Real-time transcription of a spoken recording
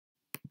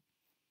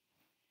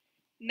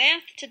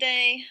Math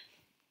today,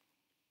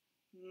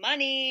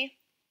 money,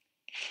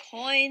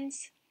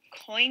 coins,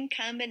 coin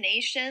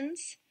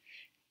combinations,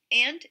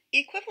 and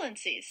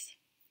equivalencies.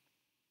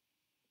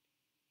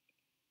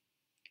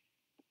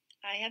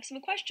 I have some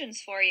questions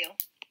for you.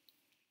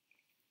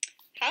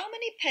 How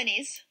many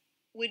pennies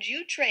would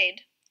you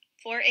trade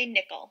for a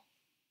nickel?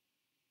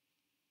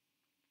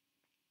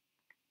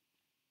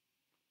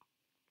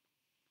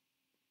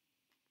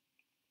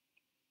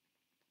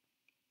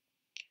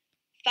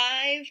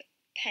 5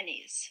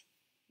 pennies,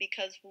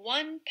 because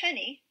 1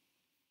 penny,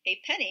 a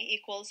penny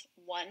equals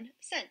 1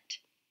 cent.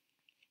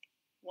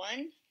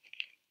 1,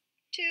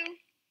 2,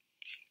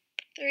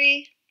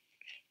 3,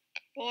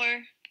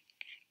 4,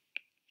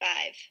 5.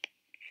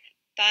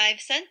 5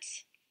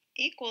 cents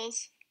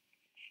equals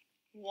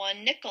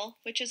 1 nickel,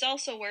 which is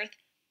also worth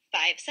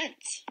 5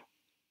 cents.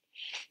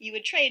 You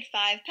would trade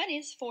 5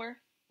 pennies for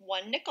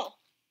 1 nickel.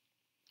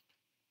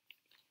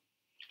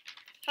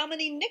 How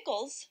many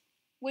nickels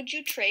would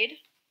you trade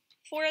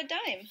for a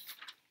dime?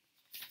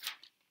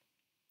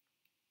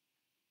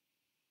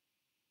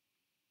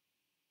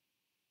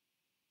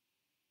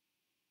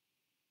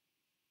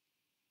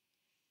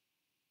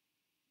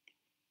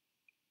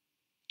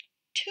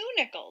 2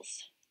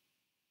 nickels.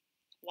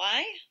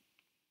 Why?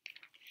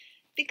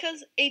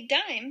 Because a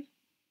dime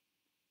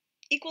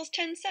equals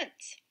 10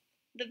 cents.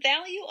 The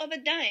value of a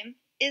dime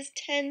is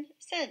 10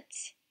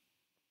 cents.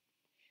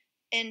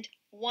 And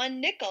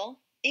 1 nickel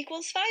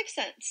equals 5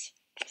 cents.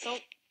 So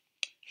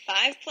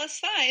 5 plus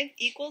 5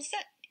 equals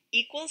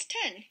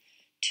 10.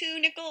 2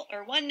 nickel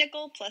or 1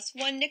 nickel plus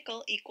 1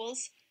 nickel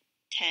equals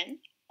 10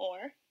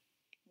 or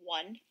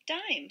 1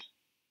 dime.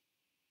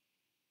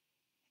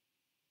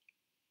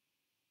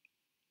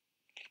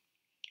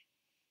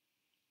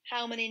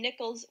 How many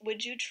nickels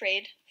would you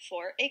trade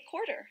for a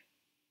quarter?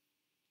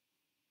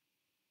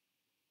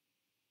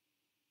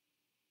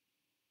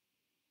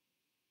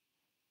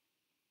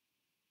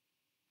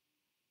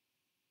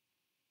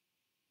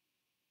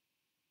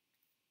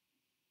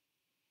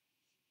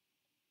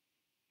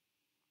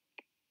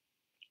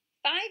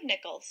 5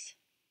 nickels.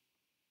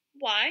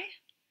 Why?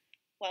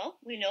 Well,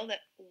 we know that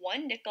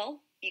 1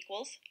 nickel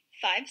equals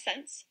 5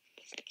 cents,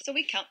 so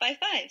we count by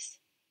 5s.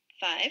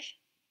 5,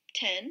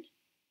 10,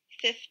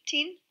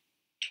 15,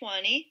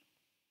 20,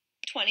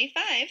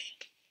 25.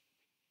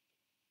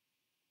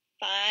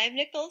 5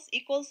 nickels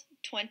equals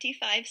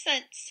 25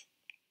 cents.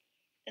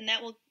 And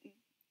that will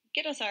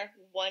get us our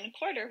 1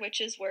 quarter, which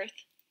is worth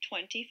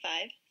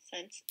 25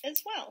 cents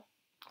as well.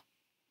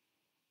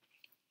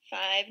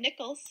 5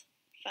 nickels,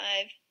 5,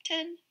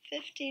 10,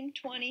 15,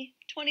 20,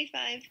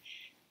 25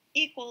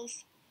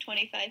 equals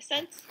 25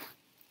 cents.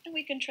 And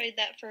we can trade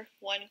that for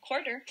 1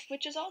 quarter,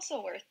 which is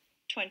also worth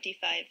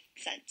 25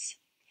 cents.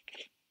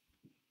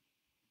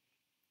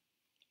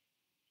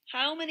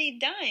 How many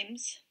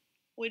dimes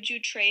would you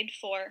trade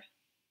for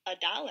 $1?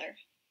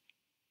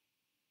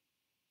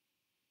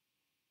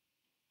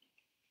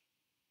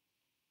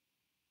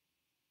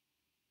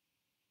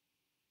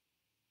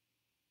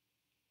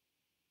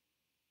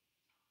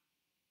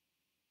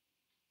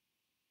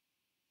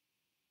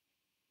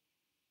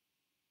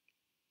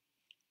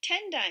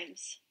 10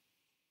 dimes.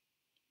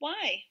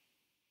 Why?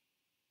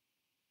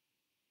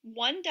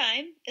 1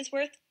 dime is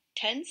worth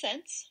 10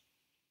 cents,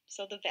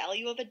 so the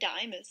value of a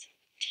dime is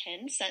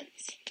 10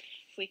 cents.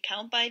 If we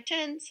count by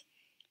tens,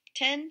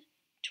 10,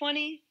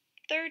 20,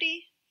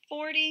 30,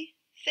 40,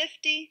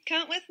 50,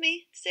 count with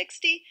me,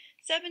 60,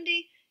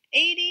 70,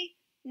 80,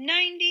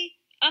 90,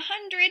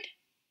 100,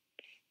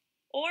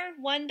 or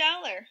 $1.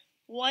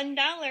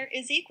 $1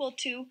 is equal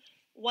to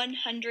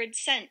 100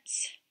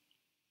 cents.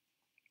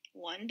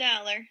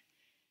 $1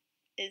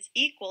 is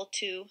equal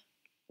to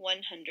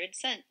 100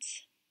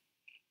 cents.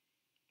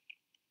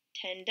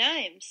 10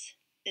 dimes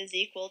is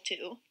equal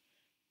to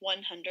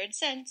 100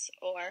 cents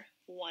or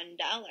 $1.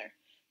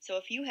 So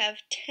if you have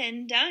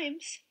 10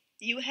 dimes,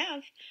 you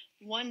have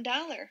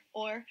 $1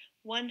 or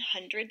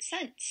 100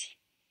 cents.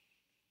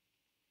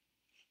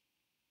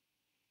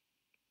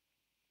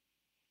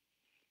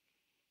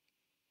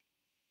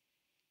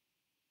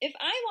 If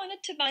I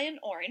wanted to buy an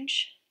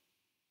orange,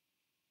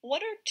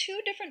 what are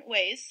 2 different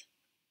ways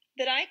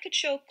that I could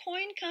show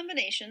coin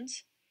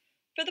combinations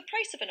for the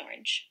price of an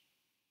orange?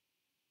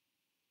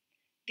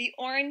 The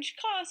orange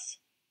costs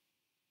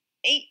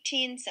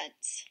 18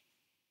 cents.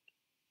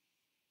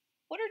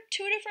 What are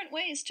 2 different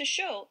ways to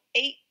show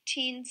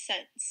 18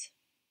 cents?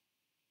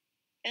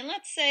 And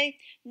let's say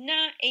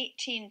not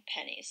 18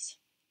 pennies.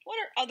 What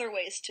are other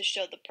ways to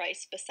show the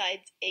price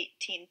besides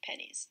 18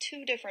 pennies?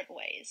 2 different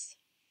ways.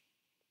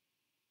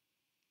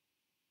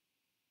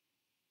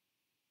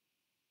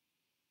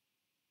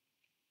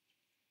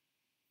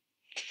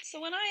 So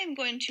when I am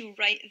going to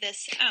write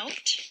this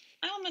out,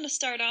 I'm going to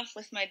start off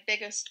with my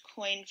biggest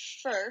coin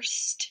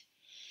first.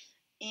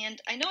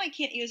 And I know I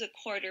can't use a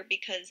quarter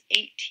because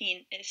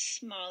 18 is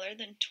smaller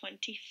than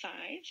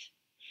 25.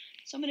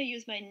 So I'm going to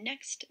use my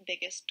next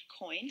biggest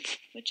coin,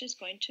 which is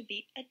going to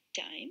be a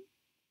dime.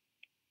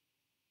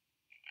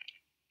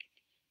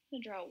 I'm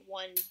going to draw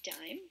 1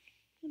 dime.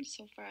 And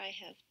so far I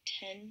have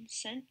 10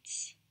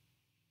 cents.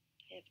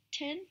 I have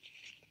 10.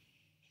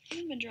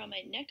 I'm going to draw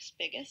my next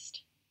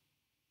biggest,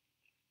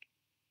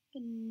 a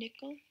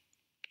nickel.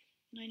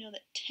 And I know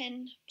that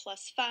 10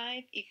 plus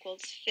 5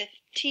 equals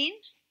 15.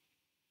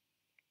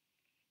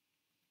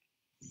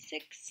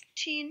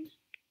 16,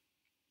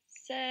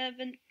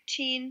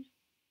 17,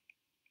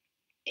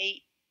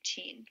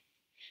 18.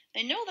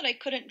 I know that I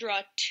couldn't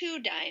draw 2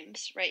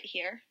 dimes right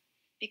here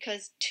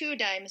because 2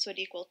 dimes would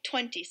equal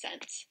 20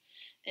 cents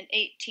and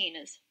 18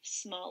 is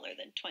smaller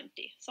than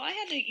 20. So I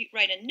had to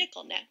write a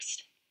nickel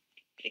next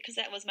because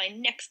that was my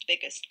next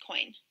biggest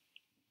coin.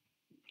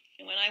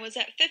 And when I was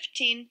at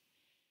 15,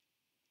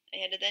 I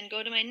had to then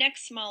go to my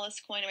next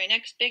smallest coin or my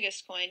next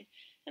biggest coin,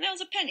 and that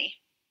was a penny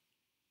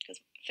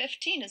because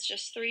 15 is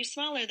just 3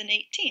 smaller than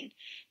 18.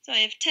 So I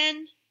have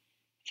 10,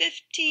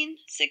 15,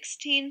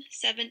 16,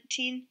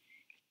 17,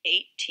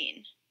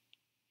 18.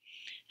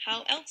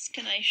 How else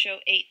can I show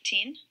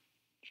 18?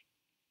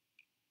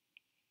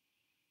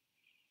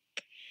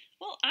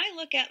 Well, I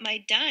look at my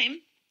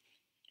dime,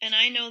 and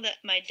I know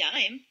that my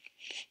dime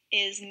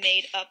is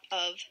made up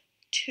of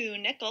 2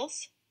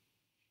 nickels.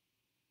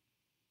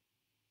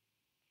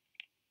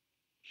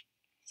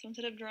 So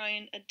instead of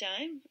drawing a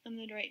dime, I'm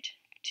going to write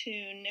 2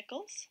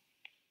 nickels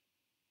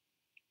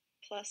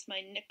plus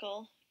my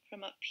nickel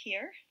from up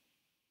here.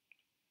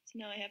 So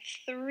now I have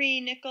 3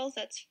 nickels,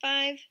 that's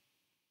 5,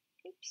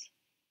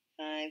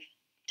 5,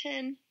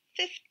 10,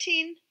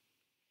 15,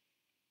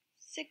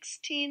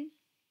 16,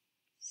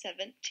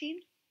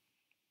 17,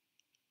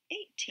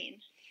 18.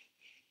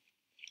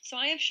 So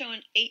I have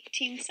shown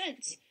 18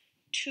 cents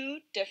 2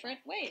 different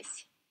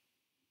ways.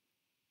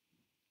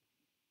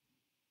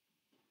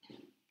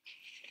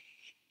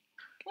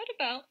 What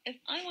about if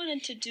I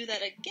wanted to do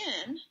that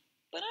again,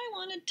 but I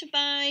wanted to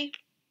buy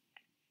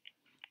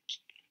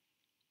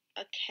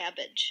a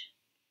cabbage?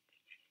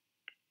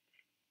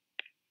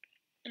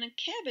 And a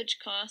cabbage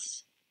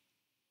costs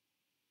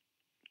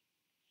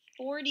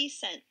 40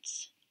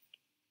 cents.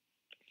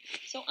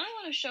 So I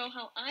want to show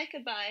how I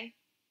could buy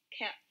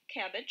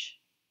cabbage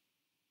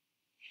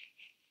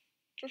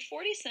for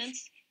 40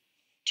 cents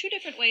 2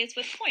 different ways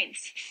with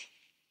coins.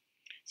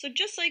 So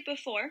just like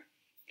before,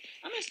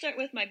 I'm going to start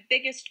with my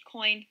biggest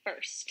coin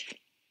first.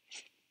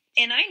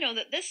 And I know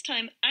that this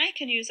time I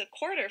can use a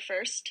quarter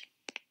first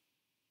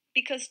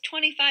because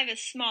 25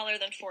 is smaller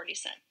than 40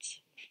 cents,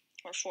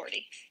 or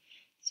 40.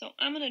 So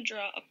I'm going to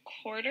draw a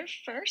quarter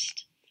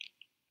first.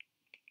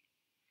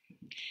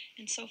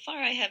 And so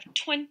far I have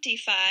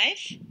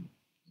 25.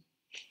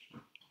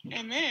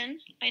 And then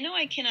I know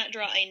I cannot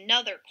draw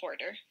another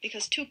quarter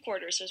because 2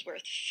 quarters is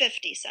worth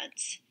 50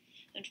 cents.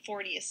 And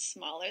 40 is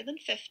smaller than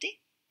 50.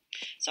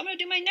 So I'm going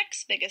to do my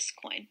next biggest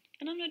coin.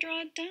 And I'm going to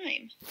draw a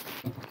dime.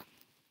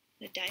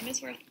 The dime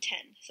is worth 10.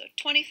 So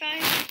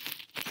 25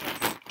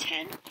 plus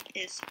 10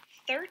 is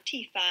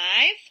 35.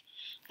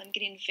 I'm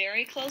getting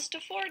very close to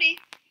 40.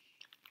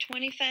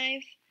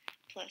 25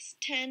 plus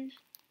 10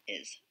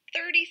 is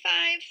 35.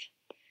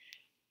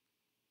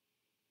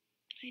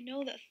 I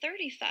know that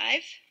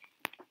 35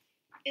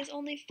 is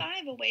only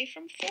 5 away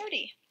from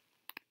 40.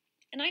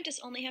 And I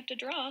just only have to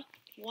draw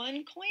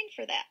 1 coin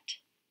for that.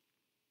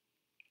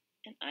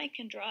 And I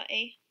can draw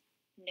a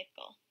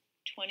nickel.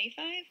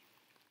 25,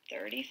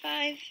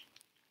 35,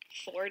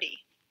 40.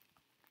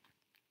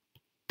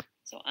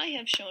 So I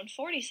have shown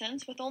 40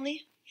 cents with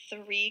only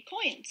 3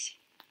 coins.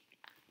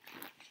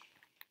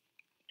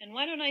 And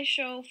why don't I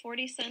show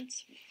 40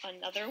 cents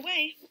another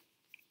way?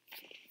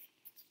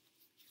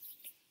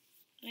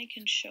 I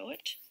can show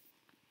it.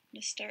 I'm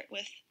going to start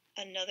with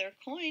another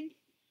coin.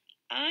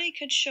 I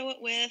could show it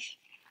with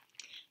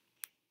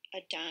a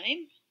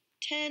dime,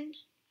 10,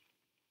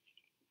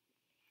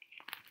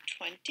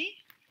 20,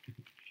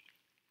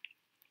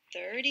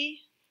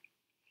 30,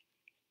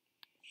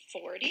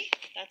 40.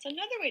 That's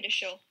another way to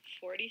show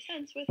 40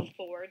 cents with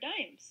 4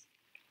 dimes.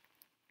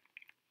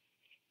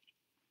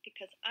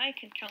 Because I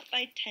can count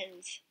by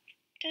tens.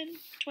 10,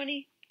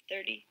 20,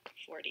 30,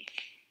 40.